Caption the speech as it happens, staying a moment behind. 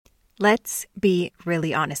Let's be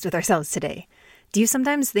really honest with ourselves today. Do you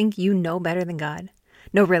sometimes think you know better than God?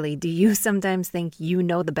 No, really, do you sometimes think you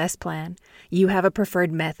know the best plan? You have a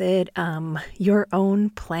preferred method, your own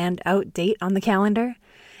planned out date on the calendar?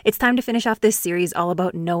 It's time to finish off this series all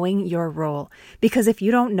about knowing your role. Because if you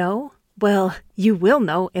don't know, well, you will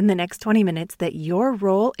know in the next 20 minutes that your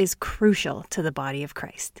role is crucial to the body of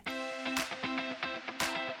Christ.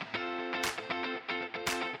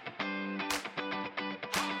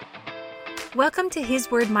 Welcome to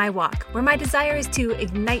His Word, My Walk, where my desire is to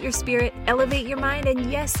ignite your spirit, elevate your mind,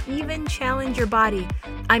 and yes, even challenge your body.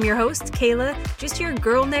 I'm your host, Kayla, just your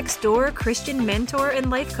girl next door Christian mentor and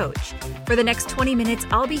life coach. For the next 20 minutes,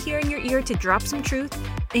 I'll be here in your ear to drop some truth,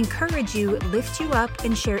 encourage you, lift you up,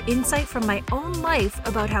 and share insight from my own life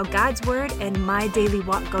about how God's Word and my daily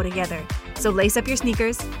walk go together. So lace up your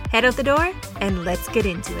sneakers, head out the door, and let's get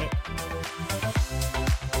into it.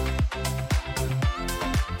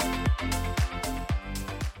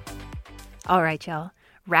 All right, y'all.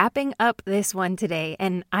 Wrapping up this one today,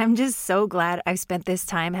 and I'm just so glad I've spent this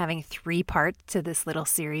time having 3 parts to this little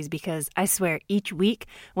series because I swear each week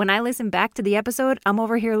when I listen back to the episode, I'm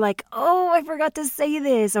over here like, oh, I forgot to say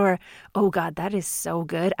this, or oh God, that is so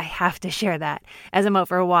good. I have to share that as I'm out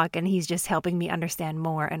for a walk and he's just helping me understand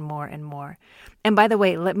more and more and more. And by the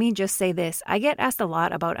way, let me just say this. I get asked a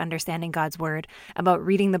lot about understanding God's Word, about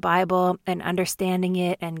reading the Bible and understanding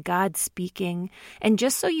it and God speaking. And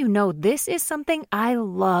just so you know, this is something I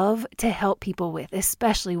love to help people with,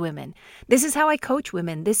 especially women. This is how I coach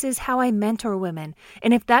women. This is how I mentor women.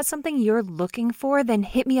 And if that's something you're looking for, then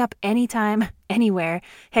hit me up anytime, anywhere.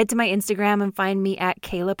 Head to my Instagram and find me at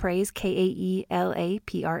Kayla Praise, KAELAPRAYS,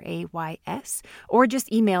 or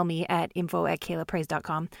just email me at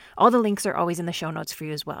info@kaylapraise.com. All the links are always in the show notes for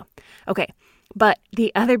you as well. Okay. But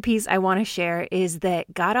the other piece I want to share is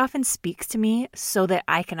that God often speaks to me so that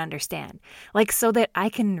I can understand, like so that I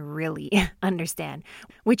can really understand,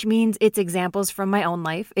 which means it's examples from my own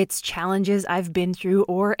life. It's challenges I've been through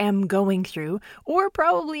or am going through or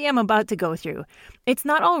probably am about to go through. It's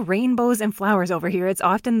not all rainbows and flowers over here. It's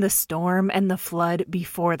often the storm and the flood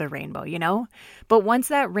before the rainbow, you know? But once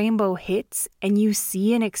that rainbow hits and you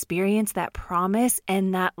see and experience that promise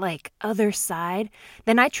and that like other side,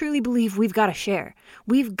 then I truly believe we've got to share.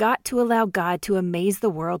 We've got to allow God to amaze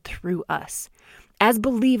the world through us. As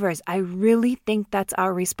believers, I really think that's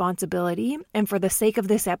our responsibility. And for the sake of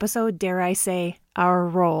this episode, dare I say, our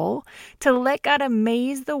role, to let God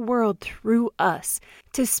amaze the world through us,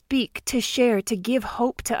 to speak, to share, to give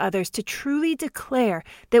hope to others, to truly declare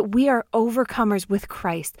that we are overcomers with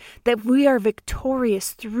Christ, that we are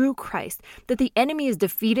victorious through Christ, that the enemy is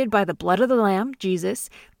defeated by the blood of the Lamb, Jesus,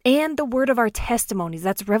 and the word of our testimonies.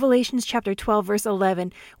 That's Revelations chapter 12, verse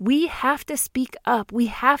 11. We have to speak up. We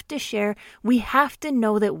have to share. We have to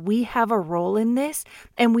know that we have a role in this,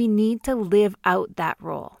 and we need to live out that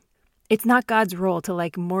role. It's not God's role to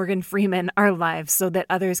like Morgan Freeman our lives so that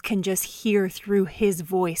others can just hear through his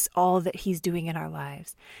voice all that he's doing in our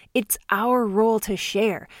lives. It's our role to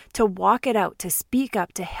share, to walk it out, to speak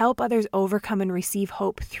up, to help others overcome and receive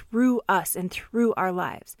hope through us and through our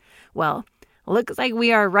lives. Well, looks like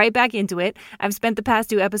we are right back into it. I've spent the past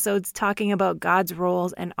 2 episodes talking about God's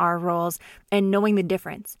roles and our roles and knowing the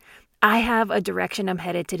difference. I have a direction I'm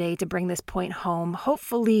headed today to bring this point home,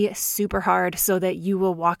 hopefully super hard, so that you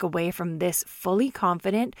will walk away from this fully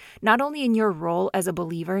confident, not only in your role as a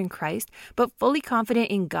believer in Christ, but fully confident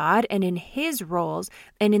in God and in His roles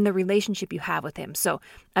and in the relationship you have with Him. So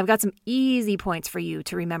I've got some easy points for you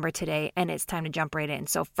to remember today, and it's time to jump right in.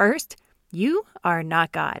 So first, you are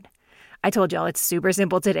not God. I told y'all it's super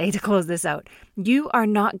simple today to close this out. You are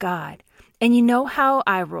not God. And you know how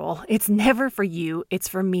I roll. It's never for you, it's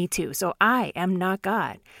for me too. So I am not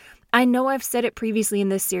God. I know I've said it previously in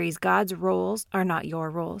this series, God's roles are not your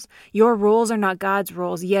roles. Your roles are not God's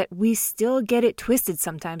roles, yet we still get it twisted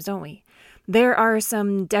sometimes, don't we? There are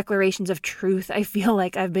some declarations of truth I feel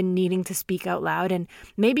like I've been needing to speak out loud, and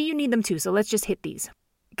maybe you need them too, so let's just hit these.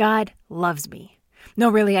 God loves me. No,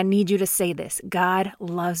 really, I need you to say this. God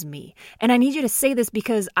loves me. And I need you to say this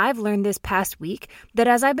because I've learned this past week that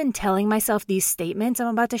as I've been telling myself these statements I'm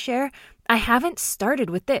about to share, I haven't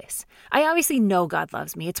started with this. I obviously know God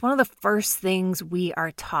loves me. It's one of the first things we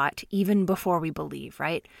are taught even before we believe,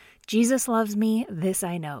 right? Jesus loves me, this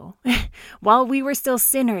I know. While we were still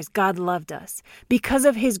sinners, God loved us. Because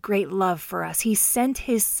of his great love for us, he sent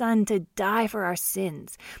his son to die for our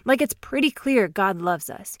sins. Like, it's pretty clear God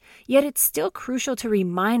loves us. Yet it's still crucial to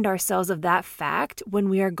remind ourselves of that fact when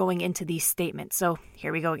we are going into these statements. So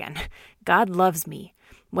here we go again. God loves me.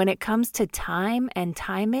 When it comes to time and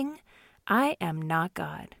timing, I am not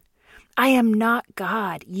God. I am not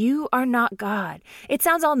God. You are not God. It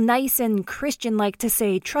sounds all nice and Christian-like to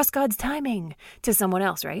say, trust God's timing to someone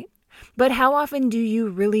else, right? But how often do you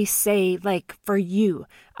really say, like, for you,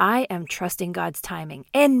 I am trusting God's timing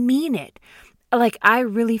and mean it? Like, I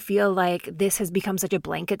really feel like this has become such a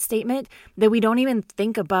blanket statement that we don't even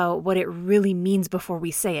think about what it really means before we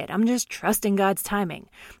say it. I'm just trusting God's timing.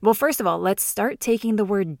 Well, first of all, let's start taking the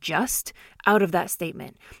word just out of that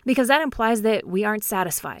statement, because that implies that we aren't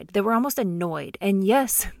satisfied, that we're almost annoyed. And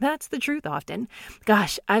yes, that's the truth often.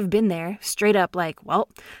 Gosh, I've been there, straight up like, well,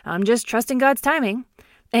 I'm just trusting God's timing.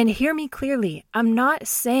 And hear me clearly, I'm not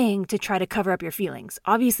saying to try to cover up your feelings.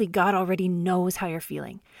 Obviously, God already knows how you're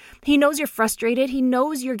feeling. He knows you're frustrated. He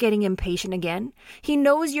knows you're getting impatient again. He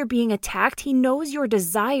knows you're being attacked. He knows your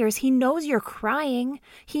desires. He knows you're crying.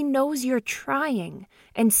 He knows you're trying.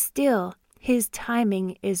 And still, His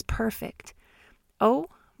timing is perfect. Oh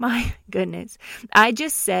my goodness. I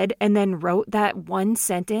just said and then wrote that one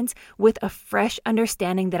sentence with a fresh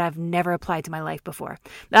understanding that I've never applied to my life before.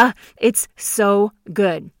 It's so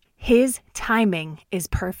good. His timing is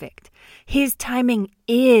perfect. His timing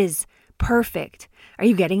is perfect. Are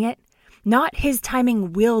you getting it? Not His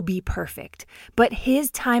timing will be perfect, but His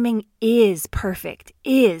timing is perfect,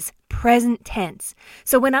 is present tense.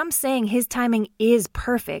 So when I'm saying His timing is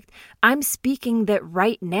perfect, I'm speaking that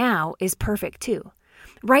right now is perfect too.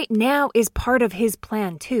 Right now is part of His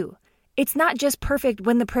plan too. It's not just perfect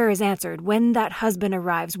when the prayer is answered, when that husband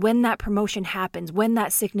arrives, when that promotion happens, when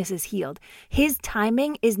that sickness is healed. His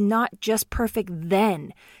timing is not just perfect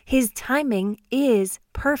then. His timing is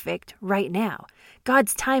perfect right now.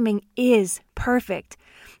 God's timing is perfect.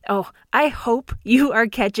 Oh, I hope you are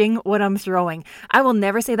catching what I'm throwing. I will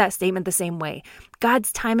never say that statement the same way.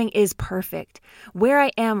 God's timing is perfect. Where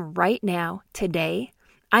I am right now, today,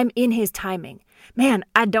 I'm in His timing. Man,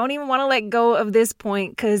 I don't even want to let go of this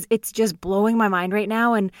point because it's just blowing my mind right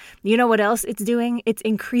now. And you know what else it's doing? It's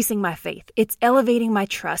increasing my faith. It's elevating my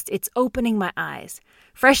trust. It's opening my eyes.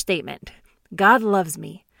 Fresh statement. God loves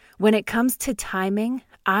me. When it comes to timing,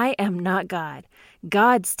 I am not God.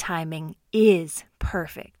 God's timing is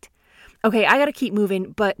perfect. Okay, I got to keep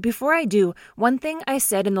moving, but before I do, one thing I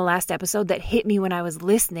said in the last episode that hit me when I was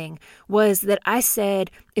listening was that I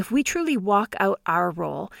said, if we truly walk out our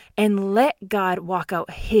role and let God walk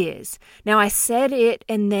out His. Now, I said it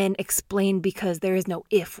and then explained because there is no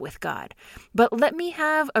if with God. But let me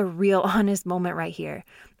have a real honest moment right here.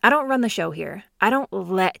 I don't run the show here. I don't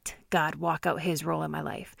let God walk out His role in my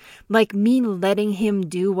life. Like me letting Him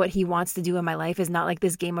do what He wants to do in my life is not like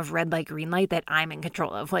this game of red light, green light that I'm in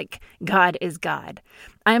control of. Like God is God.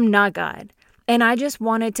 I am not God. And I just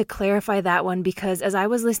wanted to clarify that one because as I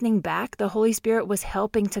was listening back, the Holy Spirit was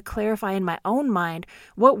helping to clarify in my own mind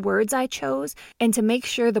what words I chose and to make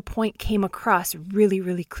sure the point came across really,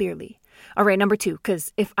 really clearly. All right, number 2,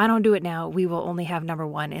 because if I don't do it now, we will only have number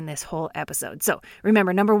 1 in this whole episode. So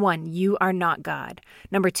remember, number 1, you are not God.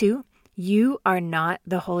 Number 2, you are not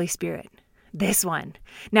the Holy Spirit. This one.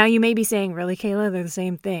 Now you may be saying, really, Kayla, they're the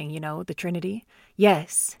same thing, the Trinity?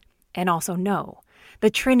 Yes, and also no. The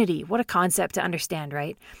Trinity, what a concept to understand,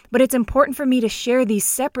 right? But it's important for me to share these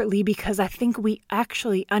separately because I think we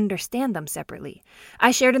actually understand them separately. I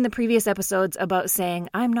shared in the previous episodes about saying,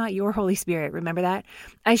 I'm not your Holy Spirit. Remember that?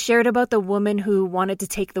 I shared about the woman who wanted to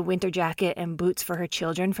take the winter jacket and boots for her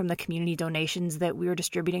children from the community donations that we were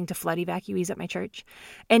distributing to flood evacuees at my church.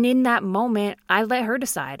 And in that moment, I let her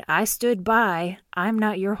decide. I stood by, I'm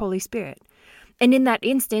not your Holy Spirit. And in that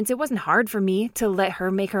instance, it wasn't hard for me to let her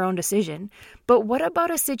make her own decision. But what about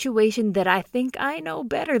a situation that I think I know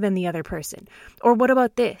better than the other person? Or what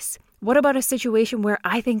about this? What about a situation where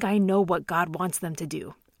I think I know what God wants them to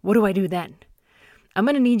do? What do I do then? I'm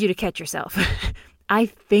going to need you to catch yourself. I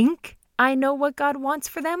think I know what God wants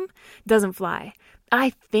for them doesn't fly. I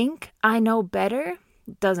think I know better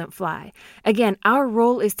doesn't fly. Again, our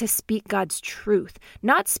role is to speak God's truth,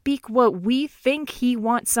 not speak what we think He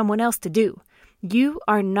wants someone else to do. You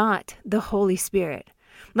are not the Holy Spirit.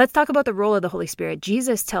 Let's talk about the role of the Holy Spirit.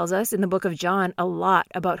 Jesus tells us in the book of John a lot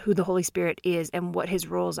about who the Holy Spirit is and what His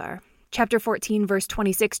roles are. Chapter 14, verse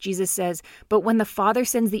 26, Jesus says, "But when the Father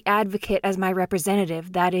sends the advocate as my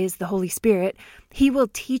representative, that is, the Holy Spirit, He will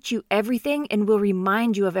teach you everything and will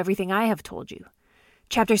remind you of everything I have told you."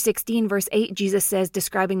 Chapter 16, verse 8, Jesus says,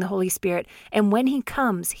 describing the Holy Spirit, "And when He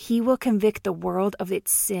comes, He will convict the world of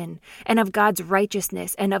its sin and of God's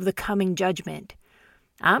righteousness and of the coming judgment."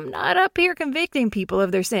 I'm not up here convicting people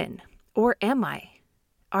of their sin. Or am I?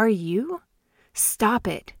 Are you? Stop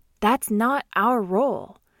it. That's not our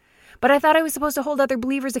role. But I thought I was supposed to hold other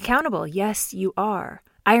believers accountable. Yes, you are.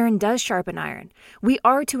 Iron does sharpen iron. We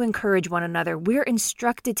are to encourage one another. We're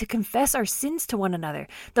instructed to confess our sins to one another.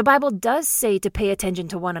 The Bible does say to pay attention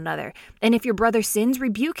to one another. And if your brother sins,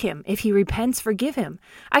 rebuke him. If he repents, forgive him.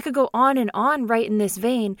 I could go on and on right in this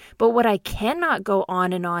vein, but what I cannot go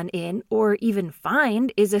on and on in, or even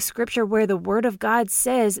find, is a scripture where the Word of God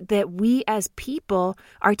says that we as people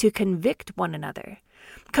are to convict one another.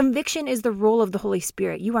 Conviction is the role of the Holy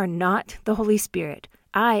Spirit. You are not the Holy Spirit.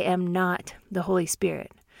 I am not the Holy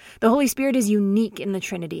Spirit. The Holy Spirit is unique in the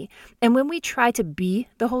Trinity. And when we try to be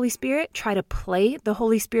the Holy Spirit, try to play the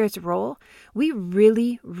Holy Spirit's role, we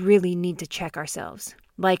really, really need to check ourselves.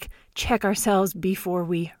 Like, check ourselves before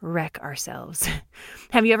we wreck ourselves.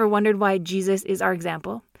 Have you ever wondered why Jesus is our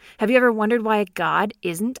example? Have you ever wondered why God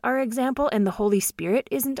isn't our example and the Holy Spirit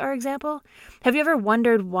isn't our example? Have you ever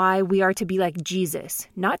wondered why we are to be like Jesus,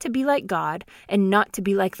 not to be like God, and not to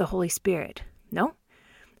be like the Holy Spirit? No?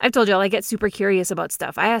 I've told y'all I get super curious about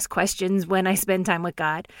stuff. I ask questions when I spend time with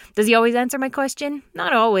God. Does he always answer my question?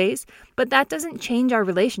 Not always, but that doesn't change our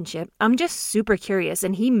relationship. I'm just super curious,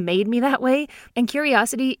 and he made me that way, and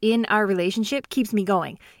curiosity in our relationship keeps me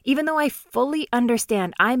going. Even though I fully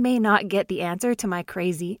understand I may not get the answer to my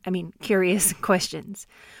curious questions.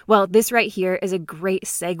 Well, this right here is a great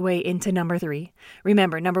segue into number 3.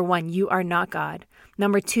 Remember, number 1, you are not God.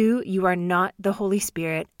 Number 2, you are not the Holy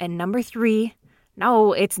Spirit. And number 3,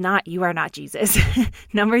 no, it's not. You are not Jesus.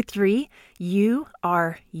 Number 3, you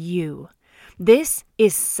are you. This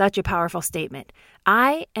is such a powerful statement.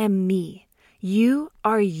 I am me. You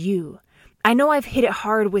are you. I know I've hit it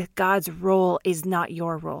hard with God's role is not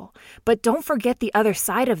your role, but don't forget the other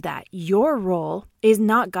side of that. Your role is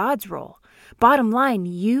not God's role. Bottom line,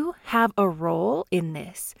 you have a role in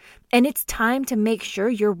this. And it's time to make sure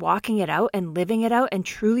you're walking it out and living it out and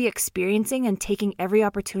truly experiencing and taking every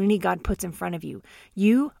opportunity God puts in front of you.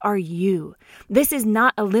 You are you. This is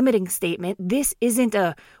not a limiting statement. This isn't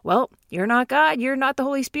a, well, you're not God, you're not the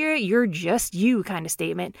Holy Spirit, you're just you kind of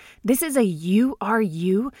statement. This is a you are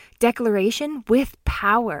you declaration with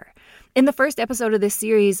power. In the first episode of this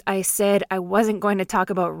series, I said I wasn't going to talk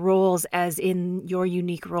about roles as in your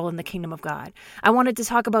unique role in the kingdom of God. I wanted to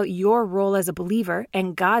talk about your role as a believer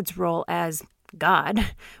and God's role as God.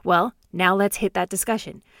 Well, now let's hit that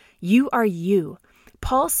discussion. You are you.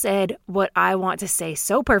 Paul said what I want to say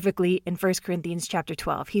so perfectly in 1 Corinthians chapter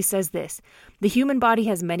 12. He says this, the human body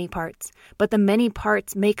has many parts, but the many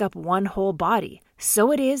parts make up one whole body.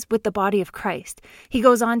 So it is with the body of Christ. He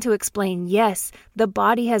goes on to explain, yes, the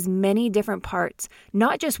body has many different parts,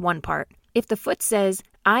 not just one part. If the foot says,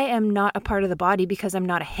 I am not a part of the body because I'm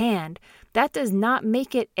not a hand, that does not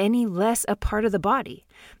make it any less a part of the body.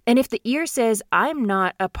 And if the ear says, I'm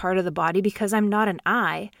not a part of the body because I'm not an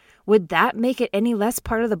eye, would that make it any less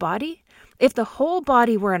part of the body? If the whole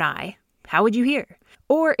body were an eye, how would you hear?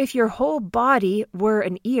 Or if your whole body were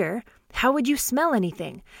an ear, how would you smell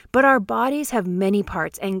anything? But our bodies have many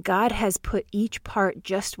parts, and God has put each part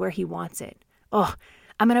just where he wants it. Oh,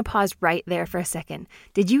 I'm going to pause right there for a second.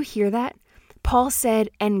 Did you hear that? Paul said,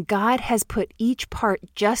 and God has put each part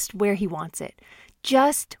just where he wants it.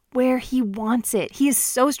 Just where he wants it. He is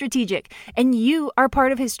so strategic, and you are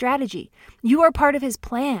part of his strategy. You are part of his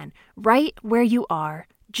plan, right where you are,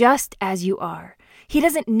 just as you are. He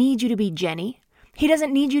doesn't need you to be Jenny. He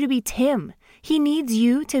doesn't need you to be Tim. He needs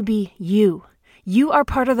you to be you. You are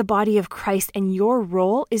part of the body of Christ, and your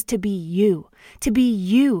role is to be you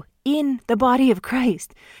in the body of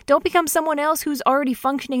Christ. Don't become someone else who's already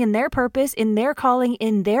functioning in their purpose, in their calling,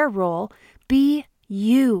 in their role. Be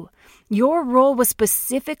you. Your role was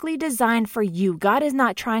specifically designed for you. God is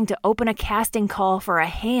not trying to open a casting call for a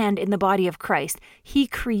hand in the body of Christ. He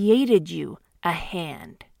created you a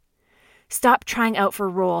hand. Stop trying out for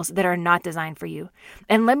roles that are not designed for you.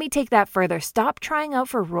 And let me take that further. Stop trying out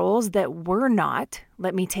for roles that were not.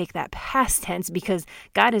 Let me take that past tense because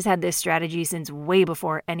God has had this strategy since way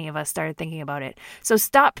before any of us started thinking about it. So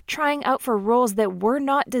stop trying out for roles that were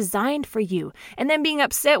not designed for you and then being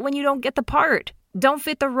upset when you don't get the part. Don't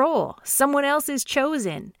fit the role. Someone else is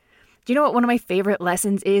chosen. Do you know what one of my favorite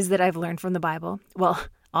lessons is that I've learned from the Bible? Well,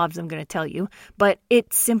 I'm going to tell you, but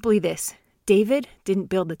it's simply this. David didn't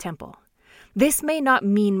build the temple. This may not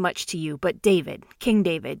mean much to you, but David, King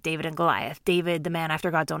David, David and Goliath, David, the man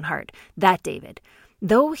after God's own heart, that David,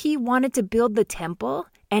 though he wanted to build the temple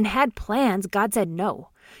and had plans, God said no.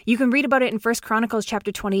 You can read about it in 1 Chronicles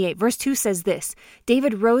chapter 28. Verse 2 says this,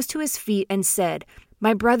 David rose to his feet and said,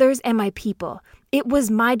 my brothers and my people, It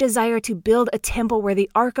was my desire to build a temple where the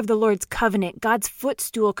Ark of the Lord's covenant, God's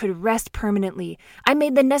footstool, could rest permanently. I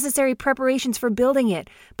made the necessary preparations for building it.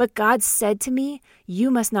 But God said to me,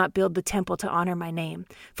 you must not build the temple to honor my name,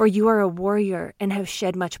 for you are a warrior and have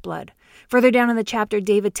shed much blood. Further down in the chapter,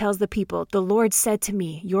 David tells the people, the Lord said to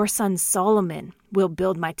me, your son Solomon will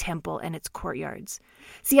build my temple and its courtyards.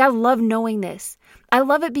 See, I love knowing this. I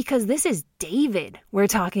love it because this is David we're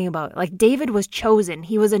talking about. Like, David was chosen.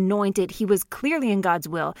 He was anointed. He was clearly in God's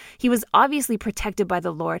will. He was obviously protected by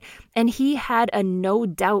the Lord, and he had a no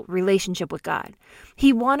doubt relationship with God.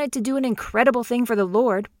 He wanted to do an incredible thing for the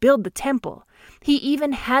Lord, build the temple. He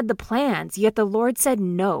even had the plans, yet the Lord said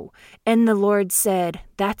no, and the Lord said,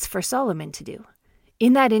 that's for Solomon to do.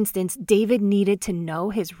 In that instance, David needed to know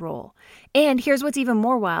his role. And here's what's even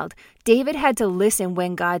more wild. David had to listen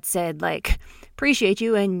when God said, appreciate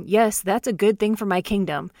you, and yes, that's a good thing for my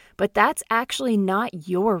kingdom, but that's actually not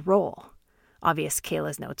your role. Obvious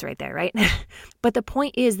Kayla's notes right there, right? But the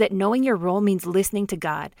point is that knowing your role means listening to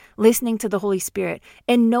God, listening to the Holy Spirit,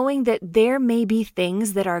 and knowing that there may be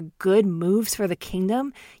things that are good moves for the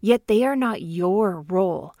kingdom, yet they are not your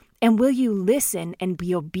role. And will you listen and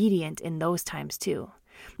be obedient in those times too?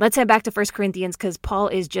 Let's head back to 1 Corinthians because Paul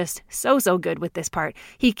is just so good with this part.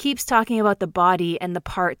 He keeps talking about the body and the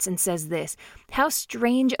parts and says this, how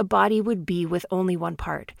strange a body would be with only one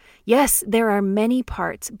part. Yes, there are many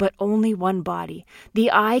parts, but only one body.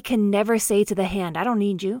 The eye can never say to the hand, I don't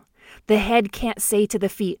need you. The head can't say to the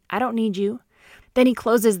feet, I don't need you. Then he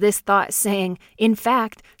closes this thought saying, in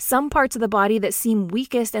fact, some parts of the body that seem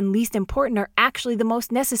weakest and least important are actually the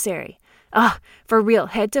most necessary. For real,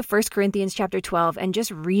 head to 1 Corinthians chapter 12 and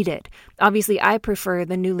just read it. Obviously, I prefer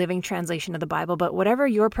the New Living Translation of the Bible, but whatever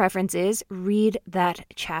your preference is, read that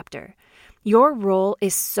chapter. Your role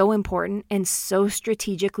is so important and so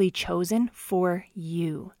strategically chosen for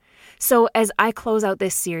you. So as I close out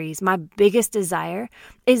this series, my biggest desire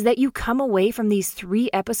is that you come away from these 3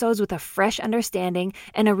 episodes with a fresh understanding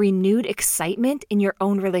and a renewed excitement in your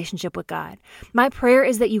own relationship with God. My prayer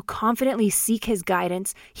is that you confidently seek his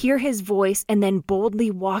guidance, hear his voice, and then boldly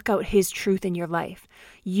walk out his truth in your life.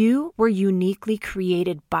 You were uniquely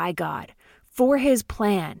created by God for his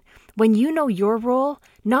plan. When you know your role,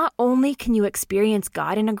 not only can you experience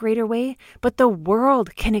God in a greater way, but the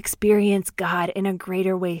world can experience God in a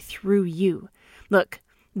greater way through you. Look,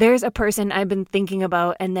 there's a person I've been thinking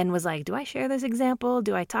about and then was like, do I share this example?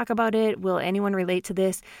 Do I talk about it? Will anyone relate to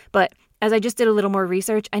this? But as I just did a little more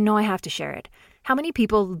research, I know I have to share it. How many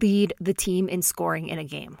people lead the team in scoring in a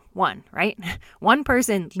game? 1, right? One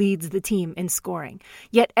person leads the team in scoring.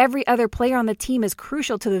 Yet every other player on the team is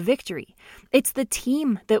crucial to the victory. It's the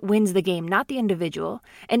team that wins the game, not the individual.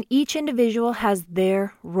 And each individual has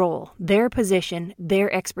their role, their position,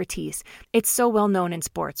 their expertise. It's so well known in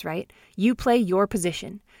sports, right? You play your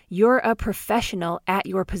position. You're a professional at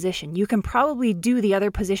your position. You can probably do the other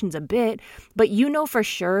positions a bit, but you know for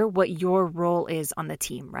sure what your role is on the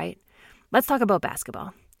team, right? Let's talk about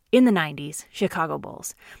basketball. In the 90s, Chicago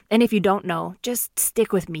Bulls. And if you don't know, just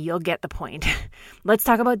stick with me. You'll get the point. Let's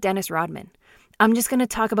talk about Dennis Rodman. I'm just going to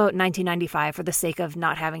talk about 1995 for the sake of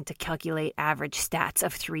not having to calculate average stats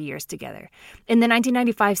of 3 years together. In the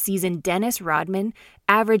 1995 season, Dennis Rodman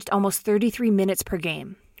averaged almost 33 minutes per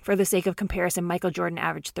game. For the sake of comparison, Michael Jordan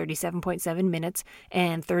averaged 37.7 minutes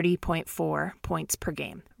and 30.4 points per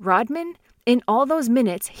game. Rodman, in all those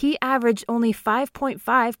minutes, he averaged only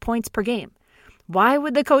 5.5 points per game. Why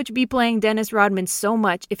would the coach be playing Dennis Rodman so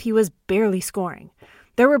much if he was barely scoring?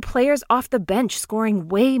 There were players off the bench scoring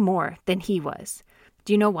way more than he was.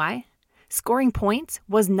 Do you know why? Scoring points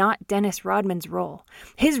was not Dennis Rodman's role.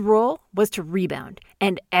 His role was to rebound,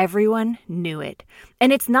 and everyone knew it.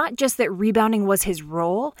 And it's not just that rebounding was his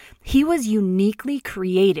role. He was uniquely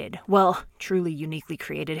created. Well, truly uniquely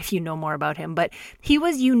created if you know more about him, but he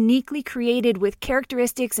was uniquely created with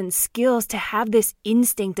characteristics and skills to have this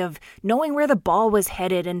instinct of knowing where the ball was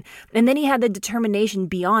headed, and then he had the determination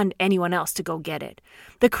beyond anyone else to go get it.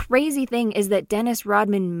 The crazy thing is that Dennis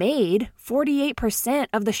Rodman made 48%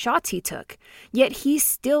 of the shots he took, yet he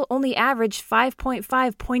still only averaged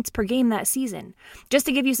 5.5 points per game that season. Just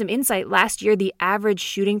to give you some insight, last year the average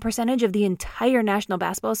shooting percentage of the entire National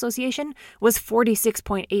Basketball Association was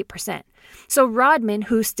 46.8%. So Rodman,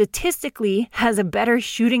 who statistically has a better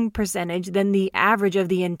shooting percentage than the average of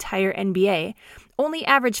the entire NBA, only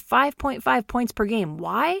averaged 5.5 points per game.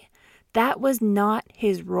 Why? That was not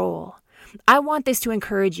his role. I want this to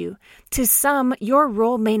encourage you. To some, your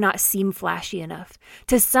role may not seem flashy enough.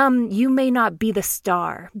 To some, you may not be the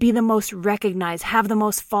star, be the most recognized, have the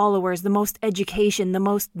most followers, the most education, the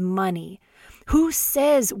most money. Who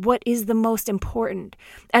says what is the most important?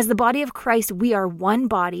 As the body of Christ, we are one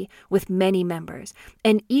body with many members,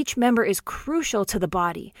 and each member is crucial to the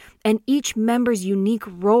body, and each member's unique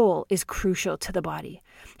role is crucial to the body.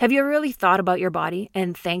 Have you really thought about your body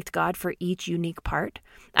and thanked God for each unique part?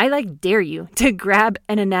 I dare you to grab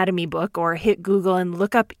an anatomy book or hit Google and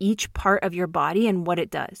look up each part of your body and what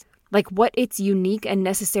it does. What its unique and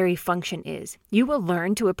necessary function is. You will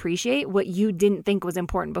learn to appreciate what you didn't think was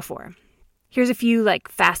important before. Here's a few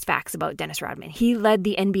fast facts about Dennis Rodman. He led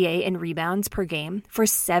the NBA in rebounds per game for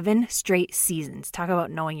 7 straight seasons. Talk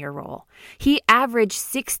about knowing your role. He averaged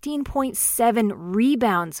 16.7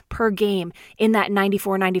 rebounds per game in that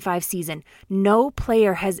 94-95 season. No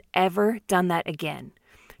player has ever done that again.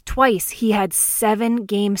 Twice, he had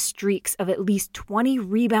 7-game streaks of at least 20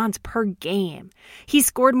 rebounds per game. He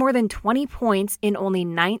scored more than 20 points in only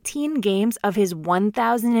 19 games of his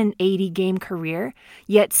 1,080-game career,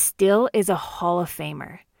 yet still is a Hall of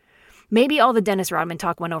Famer. Maybe all the Dennis Rodman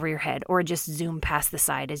talk went over your head, or just zoom past the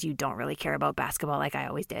side as you don't really care about basketball like I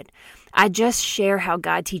always did. I just share how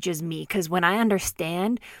God teaches me, because when I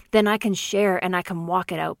understand, then I can share and I can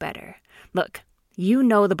walk it out better. Look, you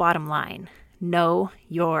know the bottom line. Know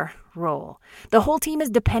your role. The whole team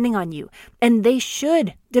is depending on you, and they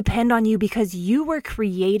should depend on you because you were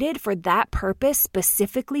created for that purpose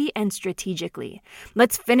specifically and strategically.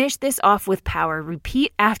 Let's finish this off with power.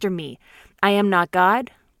 Repeat after me. I am not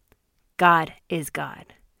God. God is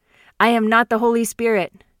God. I am not the Holy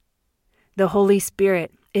Spirit. The Holy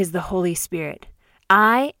Spirit is the Holy Spirit.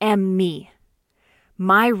 I am me.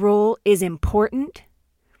 My role is important.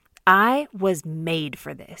 I was made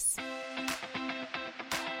for this.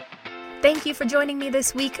 Thank you for joining me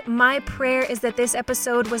this week. My prayer is that this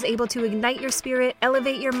episode was able to ignite your spirit,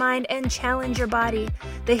 elevate your mind, and challenge your body.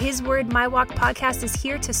 The His Word, My Walk podcast is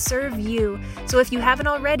here to serve you. So if you haven't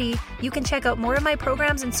already, you can check out more of my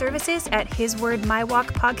programs and services at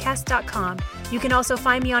hiswordmywalkpodcast.com. You can also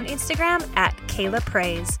find me on Instagram at Kayla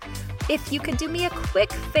Praise. If you could do me a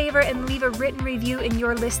quick favor and leave a written review in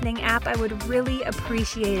your listening app, I would really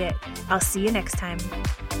appreciate it. I'll see you next time.